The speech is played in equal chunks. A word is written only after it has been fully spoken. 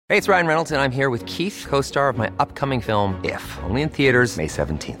Hey, it's Ryan Reynolds, and I'm here with Keith, co-star of my upcoming film, If, only in theaters May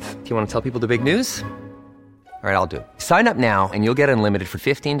 17th. Do you want to tell people the big news? All right, I'll do it. Sign up now and you'll get unlimited for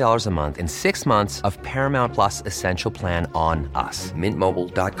 $15 a month and 6 months of Paramount Plus Essential Plan on us.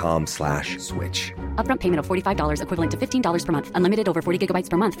 MintMobile.com/switch. Upfront payment of $45 equivalent to $15 per month. Unlimited over 40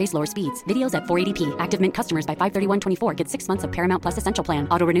 gigabytes per month. Face lower speeds. Videos at 480p. Active Mint customers by 531.24 get 6 months of Paramount Plus Essential Plan.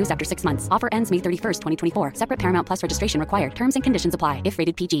 Auto renews after 6 months. Offer ends May 31st, 2024. Separate Paramount Plus registration required. Terms and conditions apply if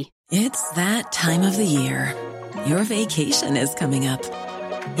rated PG. It's that time of the year. Your vacation is coming up.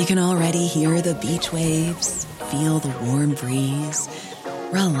 You can already hear the beach waves, feel the warm breeze,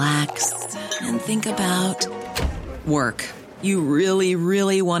 relax, and think about work. You really,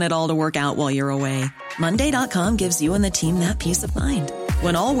 really want it all to work out while you're away. Monday.com gives you and the team that peace of mind.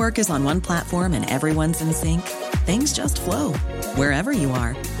 When all work is on one platform and everyone's in sync, things just flow. Wherever you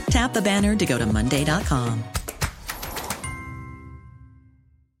are, tap the banner to go to Monday.com.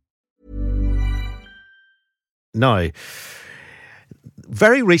 Now,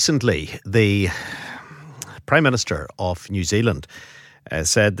 very recently, the Prime Minister of New Zealand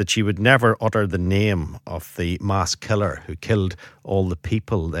said that she would never utter the name of the mass killer who killed all the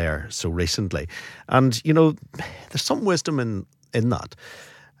people there so recently. And, you know, there's some wisdom in that.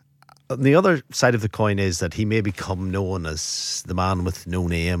 On the other side of the coin is that he may become known as the man with no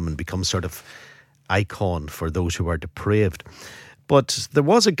name and become sort of icon for those who are depraved. But there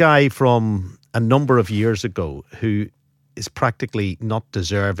was a guy from a number of years ago who is practically not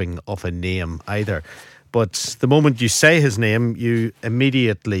deserving of a name either. But the moment you say his name, you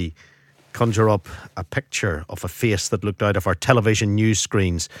immediately conjure up a picture of a face that looked out of our television news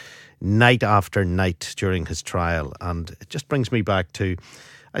screens night after night during his trial. And it just brings me back to,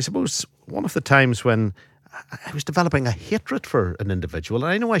 I suppose, one of the times when I was developing a hatred for an individual.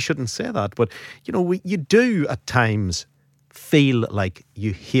 And I know I shouldn't say that, but, you know, you do at times feel like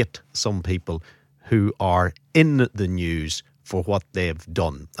you hate some people who are in the news for what they've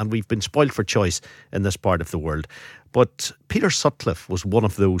done. And we've been spoiled for choice in this part of the world. But Peter Sutcliffe was one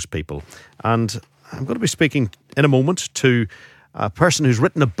of those people. And I'm going to be speaking in a moment to a person who's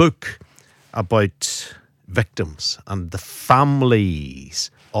written a book about victims and the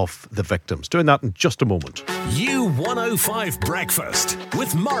families of the victims. Doing that in just a moment. U105 Breakfast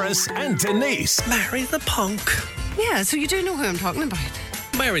with Morris and Denise. Mary the Punk. Yeah, so you do know who I'm talking about.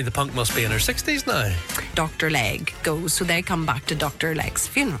 Mary the Punk must be in her 60s now. Dr. Legg goes, so they come back to Dr. Legg's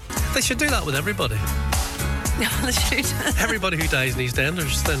funeral. They should do that with everybody. Yeah, they should. Everybody who dies in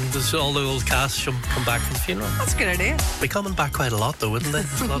EastEnders, then there's all the old cast should come back for the funeral. That's a good idea. Be coming back quite a lot though, wouldn't they?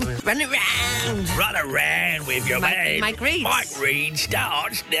 A lot of it. Run around. Run around with your mate. Mike Reid. Mike Reid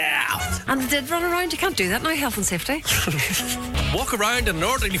starts now. And they did run around. You can't do that now, health and safety. Walk around in an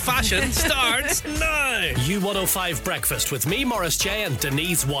orderly fashion starts now. U105 Breakfast with me, Morris J, and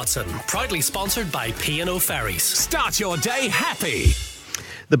Denise Watson. Proudly sponsored by P&O Ferries. Start your day happy.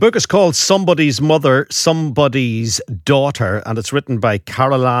 The book is called Somebody's Mother, Somebody's Daughter, and it's written by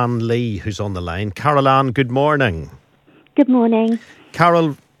Carol Ann Lee, who's on the line. Carol Ann, good morning. Good morning.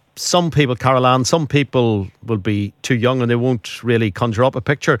 Carol, some people will be too young and they won't really conjure up a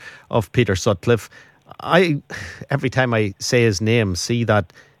picture of Peter Sutcliffe. Every time I say his name, see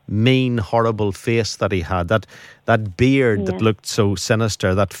that mean, horrible face that he had, that beard that looked so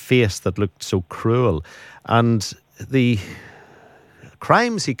sinister, that face that looked so cruel. And the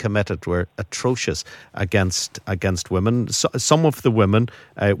crimes he committed were atrocious against women. Some of the women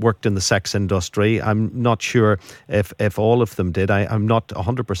worked in the sex industry. I'm not sure if all of them did. I'm not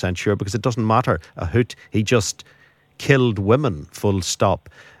 100% sure because it doesn't matter a hoot. He just killed women, full stop.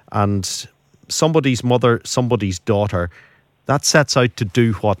 And somebody's mother, somebody's daughter, that sets out to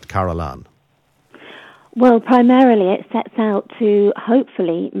do what, Carol Ann? Well, primarily it sets out to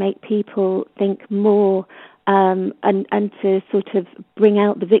hopefully make people think more and to sort of bring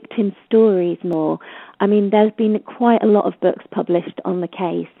out the victim stories more. I mean, there's been quite a lot of books published on the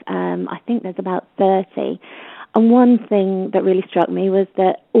case. I think there's about 30. And one thing that really struck me was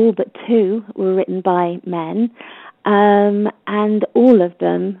that all but 2 were written by men, and all of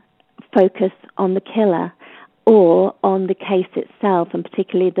them focus on the killer or on the case itself, and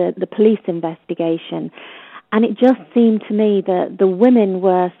particularly the police investigation. And it just seemed to me that the women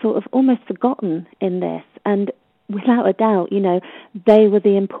were sort of almost forgotten in this. And without a doubt, you know, they were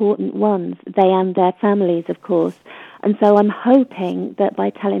the important ones, they and their families, of course. And so I'm hoping that by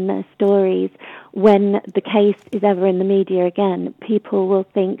telling their stories, when the case is ever in the media again, people will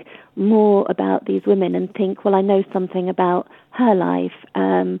think more about these women and think, well, I know something about her life,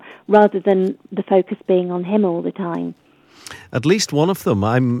 rather than the focus being on him all the time. At least one of them,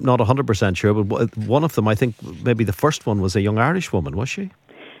 I'm not 100% sure, but one of them, I think maybe the first one was a young Irish woman, was she?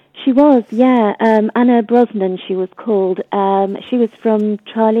 She was, yeah. Anna Brosnan, she was called. She was from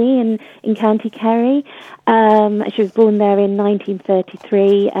Tralee in County Kerry. She was born there in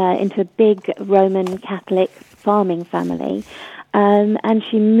 1933 into a big Roman Catholic farming family. And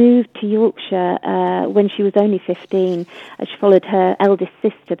she moved to Yorkshire when she was only 15. She followed her eldest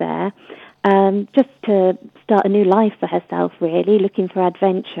sister there, just to start a new life for herself, really, looking for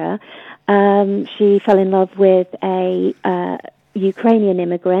adventure. She fell in love with a Ukrainian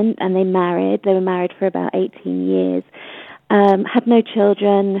immigrant, and they married. They were married for about 18 years. Had no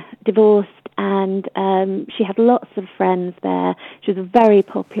children, divorced, and she had lots of friends there. She was a very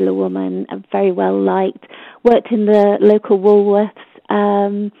popular woman, very well liked, worked in the local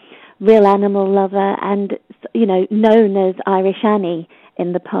Woolworths, real animal lover, and, you know, known as Irish Annie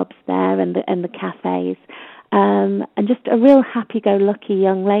in the pubs there and the cafes. And just a real happy-go-lucky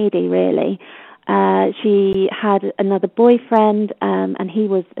young lady, really. She had another boyfriend, and he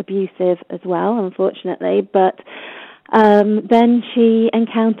was abusive as well, unfortunately. But then she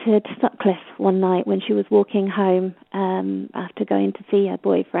encountered Sutcliffe one night when she was walking home after going to see her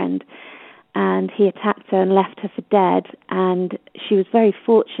boyfriend, and he attacked her and left her for dead. And she was very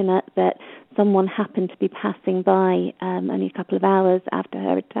fortunate that someone happened to be passing by only a couple of hours after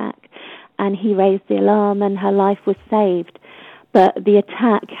her attack, and he raised the alarm, and her life was saved. But the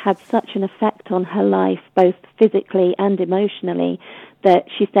attack had such an effect on her life, both physically and emotionally, that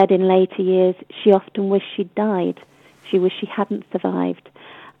she said in later years she often wished she'd died. She wished she hadn't survived.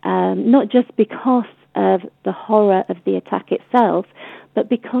 Not just because of the horror of the attack itself, but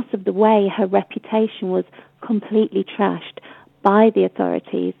because of the way her reputation was completely trashed by the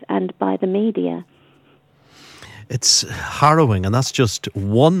authorities and by the media. It's harrowing, and that's just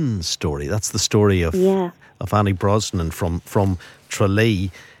one story. That's the story of Annie Brosnan from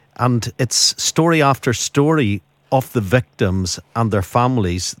Tralee, and it's story after story of the victims and their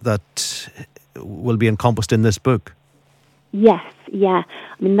families that will be encompassed in this book. Yes, yeah.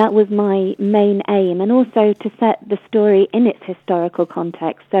 I mean, that was my main aim, and also to set the story in its historical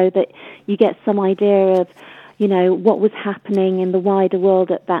context so that you get some idea of, you know, what was happening in the wider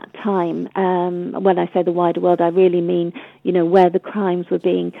world at that time. When I say the wider world, I really mean, you know, where the crimes were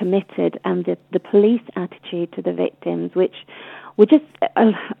being committed and the police attitude to the victims, which were just,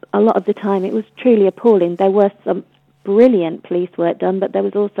 a lot of the time, it was truly appalling. There were some brilliant police work done, but there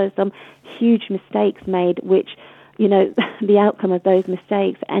was also some huge mistakes made, which, you know, the outcome of those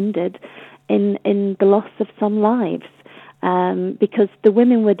mistakes ended in the loss of some lives. Because the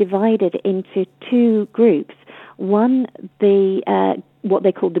women were divided into two groups. One, what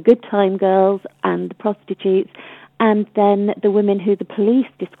they called the good time girls and the prostitutes, and then the women who the police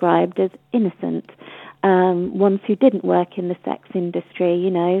described as innocent, ones who didn't work in the sex industry. You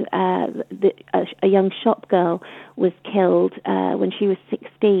know, a young shop girl was killed when she was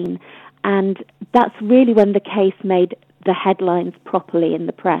 16, and that's really when the case made the headlines properly in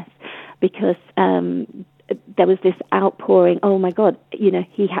the press, because there was this outpouring, oh my God, you know,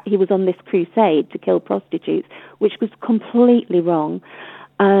 he was on this crusade to kill prostitutes, which was completely wrong.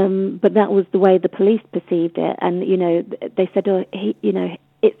 But that was the way the police perceived it. And, you know, they said, oh,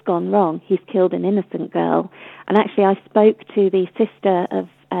 it's gone wrong. He's killed an innocent girl. And actually, I spoke to the sister of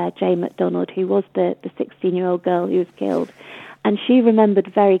Jane MacDonald, who was the 16-year-old girl who was killed. And she remembered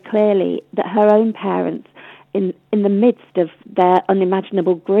very clearly that her own parents, in the midst of their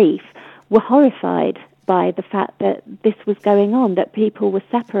unimaginable grief, were horrified by the fact that this was going on, that people were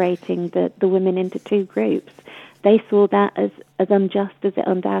separating the women into two groups. They saw that as unjust as it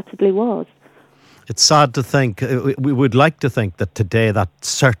undoubtedly was. It's sad to think, we would like to think that today that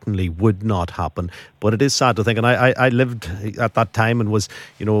certainly would not happen, but it is sad to think. And I lived at that time and was,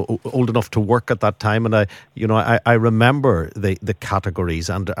 you know, old enough to work at that time, and I remember the categories,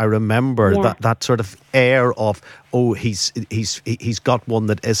 and I remember that sort of air of, oh, he's got one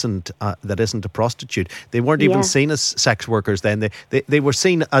that isn't a prostitute. They weren't even seen as sex workers then. They were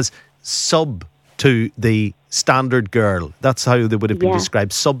seen as sub to the standard girl. That's how they would have been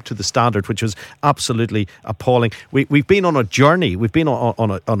described, sub to the standard, which was absolutely appalling. We've been on a journey. We've been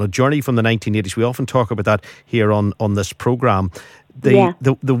on a journey from the 1980s. We often talk about that here on this programme. The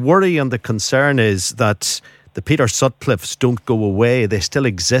worry and the concern is that the Peter Sutcliffes don't go away. They still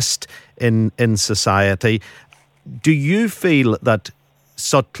exist in society. Do you feel that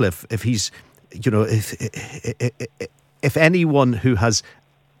Sutcliffe, if he's, you know, if anyone who has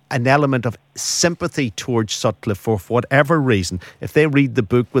an element of sympathy towards Sutcliffe for whatever reason, if they read the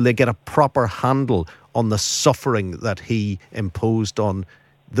book, will they get a proper handle on the suffering that he imposed on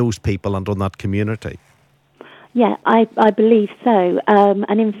those people and on that community? Yeah, I believe so.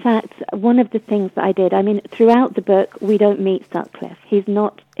 And in fact, one of the things that I did, I mean, throughout the book, we don't meet Sutcliffe. He's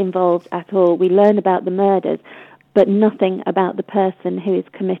not involved at all. We learn about the murders, but nothing about the person who is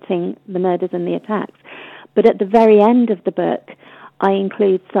committing the murders and the attacks. But at the very end of the book, I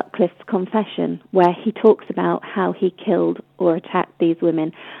include Sutcliffe's confession, where he talks about how he killed or attacked these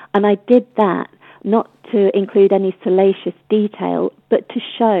women. And I did that not to include any salacious detail, but to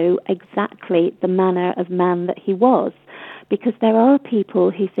show exactly the manner of man that he was. Because there are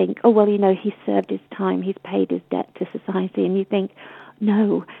people who think, oh, well, you know, he served his time, he's paid his debt to society, and you think,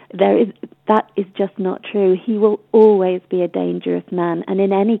 no, that is just not true. He will always be a dangerous man, and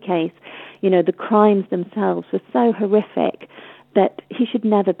in any case, you know, the crimes themselves were so horrific that he should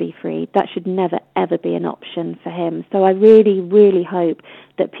never be freed. That should never, ever be an option for him. So I really, really hope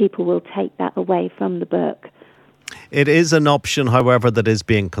that people will take that away from the book. It is an option, however, that is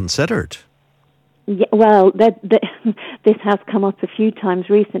being considered. Yeah, well, this has come up a few times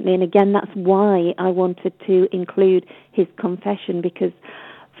recently, and again, that's why I wanted to include his confession, because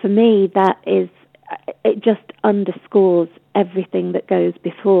for me, it just underscores everything that goes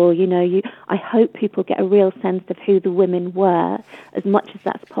before. You know, I hope people get a real sense of who the women were, as much as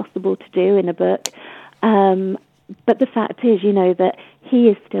that's possible to do in a book. But the fact is, you know, that he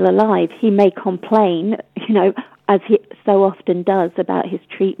is still alive. He may complain, you know, as he so often does, about his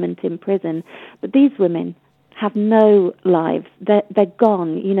treatment in prison. But these women have no lives. They're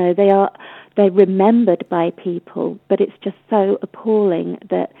gone. You know, they're remembered by people, but it's just so appalling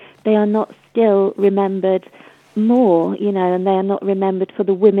that they are not still remembered more, you know, and they are not remembered for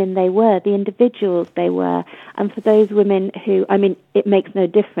the women they were, the individuals they were, and for those women who, I mean, it makes no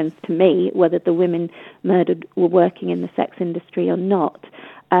difference to me whether the women murdered were working in the sex industry or not,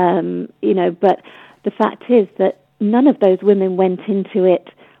 you know, but the fact is that none of those women went into it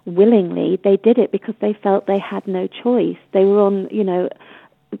willingly. They did it because they felt they had no choice. They were on, you know,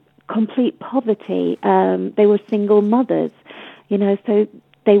 complete poverty. They were single mothers, you know, so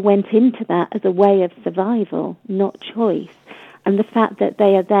they went into that as a way of survival, not choice. And the fact that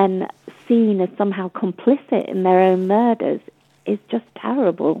they are then seen as somehow complicit in their own murders is just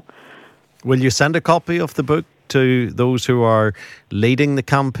terrible. Will you send a copy of the book to those who are leading the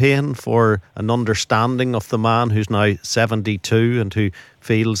campaign for an understanding of the man who's now 72 and who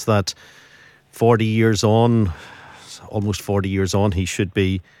feels that 40 years on, almost 40 years on, he should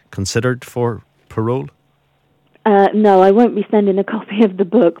be considered for parole? No, I won't be sending a copy of the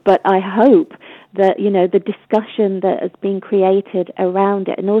book, but I hope that, you know, the discussion that has been created around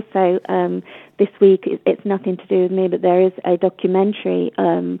it, and also this week, it's nothing to do with me, but there is a documentary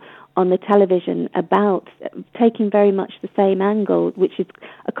on the television about taking very much the same angle, which is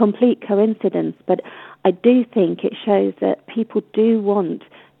a complete coincidence, but I do think it shows that people do want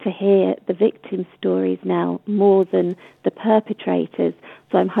to hear the victim stories now more than the perpetrators.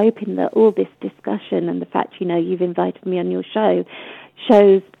 So I'm hoping that all this discussion and the fact, you know, you've invited me on your show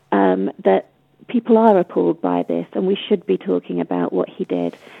shows that people are appalled by this, and we should be talking about what he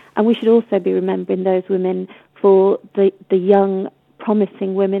did. And we should also be remembering those women for the young,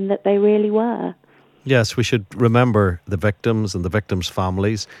 promising women that they really were. Yes, we should remember the victims and the victims'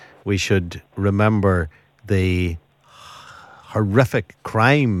 families. We should remember the horrific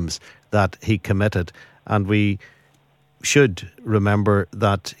crimes that he committed, and we should remember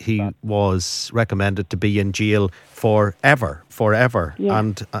that he was recommended to be in jail forever. Yeah.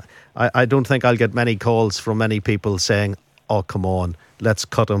 And I don't think I'll get many calls from many people saying, oh, come on, let's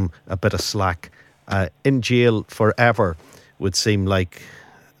cut him a bit of slack. In jail forever would seem like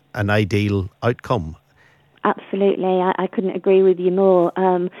an ideal outcome. Absolutely, I couldn't agree with you more.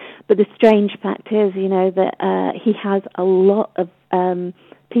 But the strange fact is, you know, that he has a lot of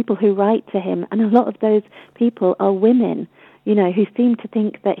people who write to him, and a lot of those people are women, you know, who seem to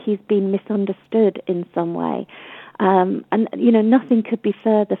think that he's been misunderstood in some way. And, you know, nothing could be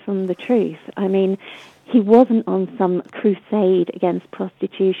further from the truth. I mean, he wasn't on some crusade against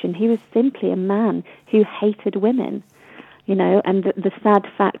prostitution. He was simply a man who hated women. You know, and the sad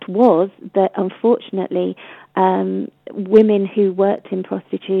fact was that, unfortunately, women who worked in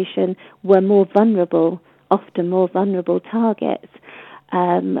prostitution were more vulnerable, often more vulnerable targets.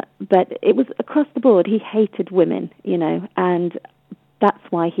 But it was across the board. He hated women, you know, and that's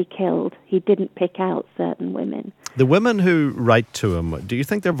why he killed. He didn't pick out certain women. The women who write to him, do you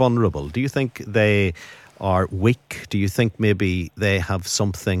think they're vulnerable? Do you think they are weak? Do you think maybe they have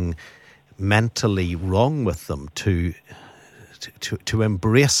something mentally wrong with them to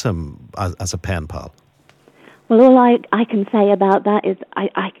embrace him as a pen pal? Well, all I can say about that is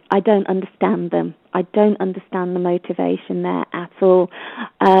I don't understand them. I don't understand the motivation there at all.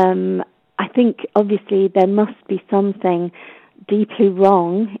 I think obviously there must be something deeply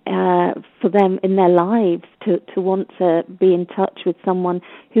wrong for them in their lives to want to be in touch with someone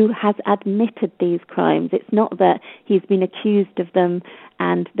who has admitted these crimes. It's not that he's been accused of them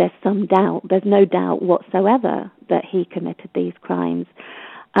and there's some doubt. There's no doubt whatsoever that he committed these crimes.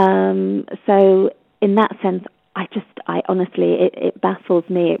 So in that sense, I honestly, it baffles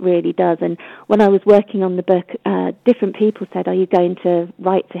me, it really does. And when I was working on the book, different people said, are you going to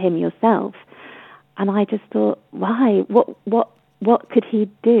write to him yourself? And I just thought, why? What could he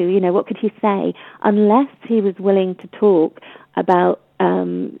do? What could he say? Unless he was willing to talk about,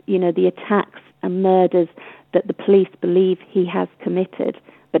 the attacks and murders that the police believe he has committed,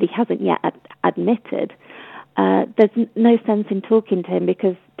 but he hasn't yet admitted. There's no sense in talking to him,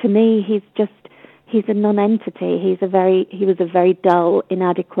 because to me, he's a non-entity. He was a very dull,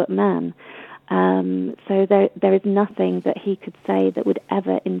 inadequate man. So there is nothing that he could say that would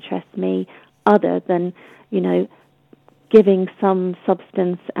ever interest me other than, giving some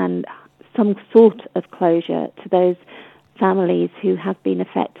substance and some sort of closure to those families who have been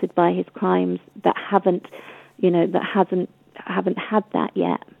affected by his crimes that haven't had that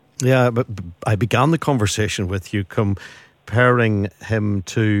yet. Yeah, but I began the conversation with you comparing him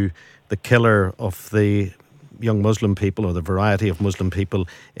to the killer of the young Muslim people, or the variety of Muslim people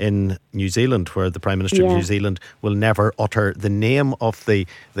in New Zealand, where the Prime Minister of New Zealand will never utter the name of the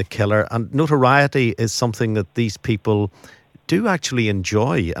killer. And notoriety is something that these people do actually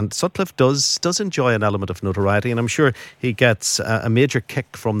enjoy, and Sutcliffe does enjoy an element of notoriety, and I'm sure he gets a major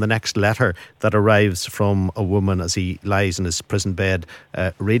kick from the next letter that arrives from a woman as he lies in his prison bed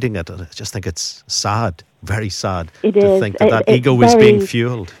reading it. And I just think it's sad, very sad, to think that ego is being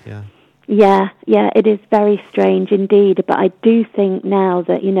fuelled. Yeah, it is very strange indeed. But I do think now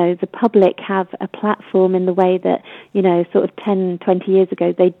that, the public have a platform in the way that, sort of 10, 20 years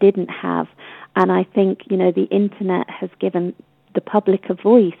ago they didn't have. And I think, the internet has given the public a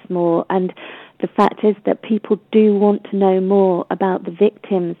voice more. And the fact is that people do want to know more about the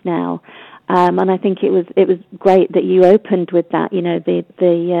victims now. And I think it was great that you opened with that,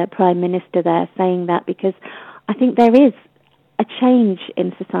 the Prime Minister there saying that, because I think there is a change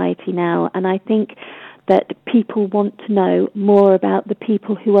in society now, and I think that people want to know more about the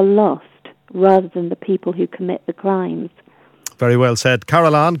people who are lost rather than the people who commit the crimes. Very well said.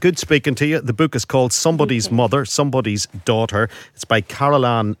 Carol-Ann, good speaking to you. The book is called Somebody's Mother, Somebody's Daughter. It's by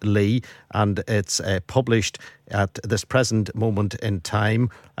Carol-Ann Lee, and it's published at this present moment in time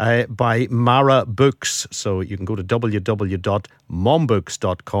by Mara Books. So you can go to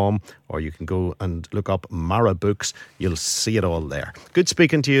www.mombooks.com, or you can go and look up Mara Books. You'll see it all there. Good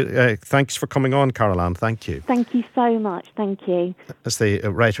speaking to you. Thanks for coming on, Carol-Ann. Thank you. Thank you so much. Thank you. That's the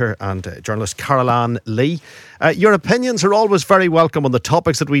writer and journalist Carol-Ann Lee. Your opinions are always very welcome on the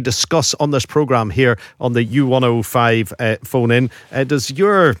topics that we discuss on this programme here on the U105 phone-in. Does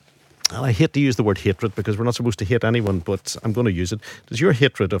your... I hate to use the word hatred, because we're not supposed to hate anyone, but I'm going to use it. Does your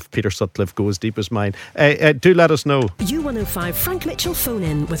hatred of Peter Sutcliffe go as deep as mine? Do let us know. U105 Frank Mitchell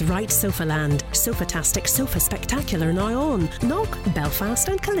phone-in with Right Sofa Land. Sofatastic Sofa Spectacular now on Knock, Belfast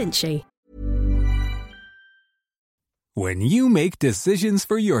and Colinchie. When you make decisions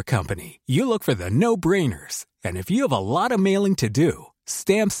for your company, you look for the no-brainers. And if you have a lot of mailing to do,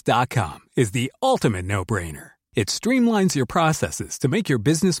 Stamps.com is the ultimate no-brainer. It streamlines your processes to make your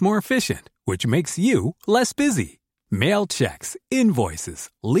business more efficient, which makes you less busy. Mail checks, invoices,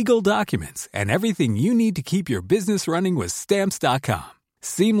 legal documents, and everything you need to keep your business running with Stamps.com.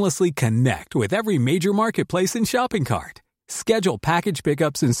 Seamlessly connect with every major marketplace and shopping cart. Schedule package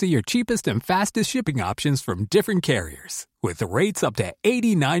pickups and see your cheapest and fastest shipping options from different carriers, with rates up to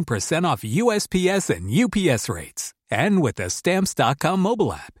 89% off USPS and UPS rates. And with the Stamps.com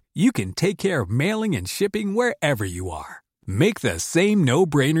mobile app, you can take care of mailing and shipping wherever you are. Make the same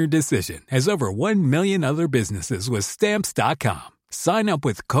no-brainer decision as over 1 million other businesses with Stamps.com. Sign up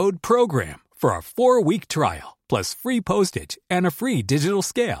with code PROGRAM for a 4-week trial, plus free postage and a free digital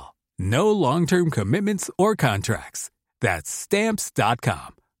scale. No long-term commitments or contracts. That's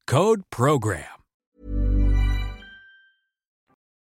Stamps.com. Code PROGRAM.